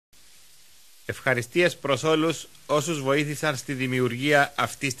Ευχαριστίες προς όλους όσους βοήθησαν στη δημιουργία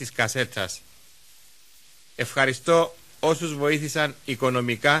αυτής της κασέτας. Ευχαριστώ όσους βοήθησαν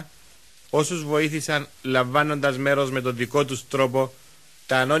οικονομικά, όσους βοήθησαν λαμβάνοντας μέρος με τον δικό τους τρόπο,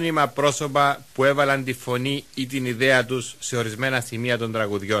 τα ανώνυμα πρόσωπα που έβαλαν τη φωνή ή την ιδέα τους σε ορισμένα σημεία των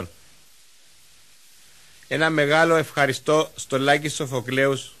τραγουδιών. Ένα μεγάλο ευχαριστώ στον Λάκη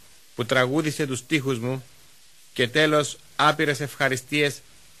Σοφοκλέους που τραγούδισε τους στίχους μου και τέλος άπειρες ευχαριστίες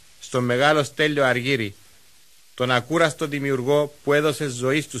στον μεγάλο Στέλιο Αργύρη, τον ακούραστο δημιουργό που έδωσε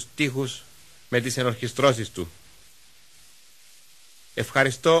ζωή στους στίχους με τις ενορχήστρώσεις του.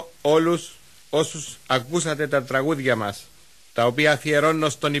 Ευχαριστώ όλους όσους ακούσατε τα τραγούδια μας, τα οποία αφιερώνω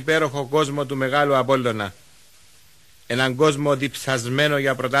στον υπέροχο κόσμο του μεγάλου Απόλλωνα. Έναν κόσμο διψασμένο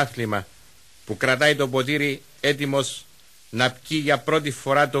για πρωτάθλημα, που κρατάει το ποτήρι έτοιμος να πιει για πρώτη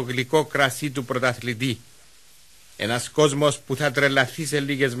φορά το γλυκό κρασί του πρωταθλητή. Ένας κόσμος που θα τρελαθεί σε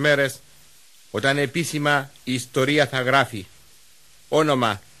λίγες μέρες, όταν επίσημα η ιστορία θα γράφει.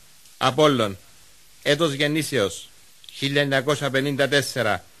 Όνομα Apollon, έτος γεννήσεως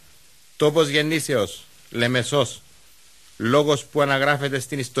 1954, τόπος γεννήσεως Λεμεσός, λόγος που αναγράφεται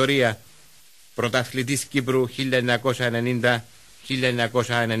στην ιστορία, πρωταθλητής Κύπρου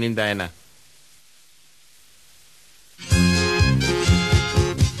 1990-1991.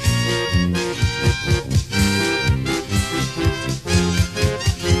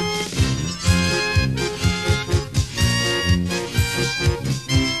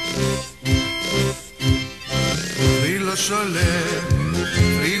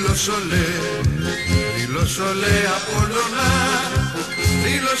 ΘΡΥΛΟΣ ΟΛΕ, ΘΡΥΛΟΣ ΟΛΕ, Απόλλωνα,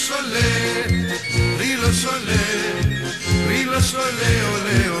 ΘΡΥΛΟΣ ΟΛΕ, ΘΡΥΛΟΣ ΟΛΕ, ΘΡΥΛΟΣ ΟΛΕ,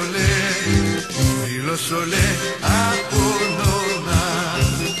 ΟΛΕ, ΟΛΕ, ΘΡΥΛΟΣ ΟΛΕ, Απόλλωνα.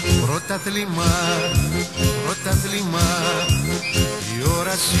 Πρωτάθλημα, πρωτάθλημα, η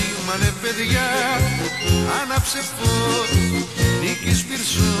ώρα σήμανε παιδιά, άναψε φως, νίκης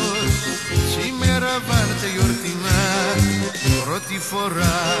πυρσός, σήμερα βάλτε γιορτινά. Πρώτη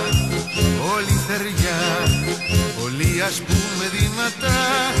φορά, όλη θεριά, όλοι ας πούμε δυνατά,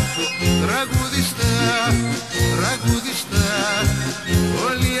 τραγουδιστά, τραγουδιστά,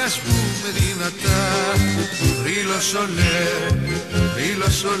 όλοι ας πούμε δυνατά. ΘΡΥΛΟΣ ΟΛΕ,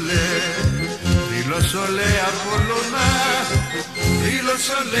 ΘΡΥΛΟΣ ΟΛΕ, ΘΡΥΛΟΣ ΟΛΕ, Απόλλωνα, ΘΡΥΛΟΣ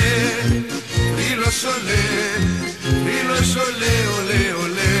ΟΛΕ, ΘΡΥΛΟΣ ΟΛΕ, ΘΡΥΛΟΣ ΟΛΕ, ΟΛΕ,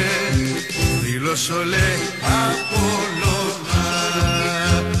 ΟΛΕ, ΘΡΥΛΟΣ ΟΛΕ, Απόλλωνα.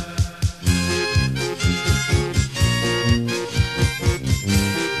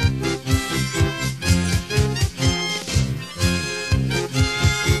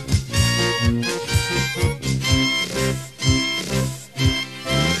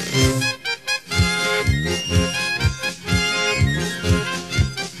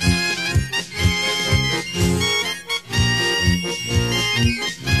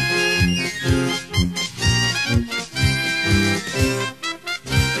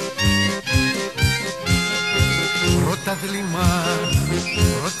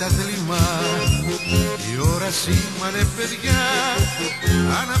 Πρωτάθλημα, η ώρα σήμανε παιδιά,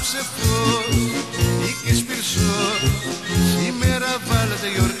 άναψε φως, νίκης πυρσός, σήμερα βάλτε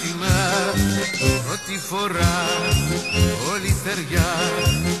γιορτινά. Πρώτη φορά, όλη θεριά,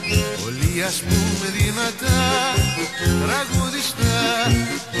 όλοι ας πούμε δυνατά, τραγουδιστά,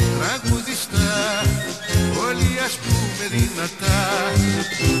 τραγουδιστά, όλοι ας πούμε δυνατά.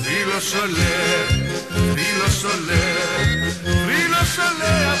 ΘΡΥΛΟΣ ΟΛΕ, ΘΡΥΛΟΣ ΟΛΕ, ΘΡΥΛΟΣ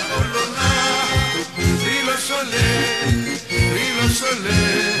ΟΛΕ, Απόλλωνα, ΘΡΥΛΟΣ ΟΛΕ, ΘΡΥΛΟΣ ΟΛΕ,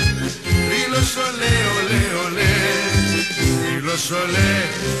 ΘΡΥΛΟΣ ΟΛΕ, ΟΛΕ, ΟΛΕ, ΘΡΥΛΟΣ ΟΛΕ,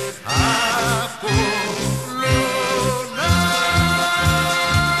 Απόλλωνα.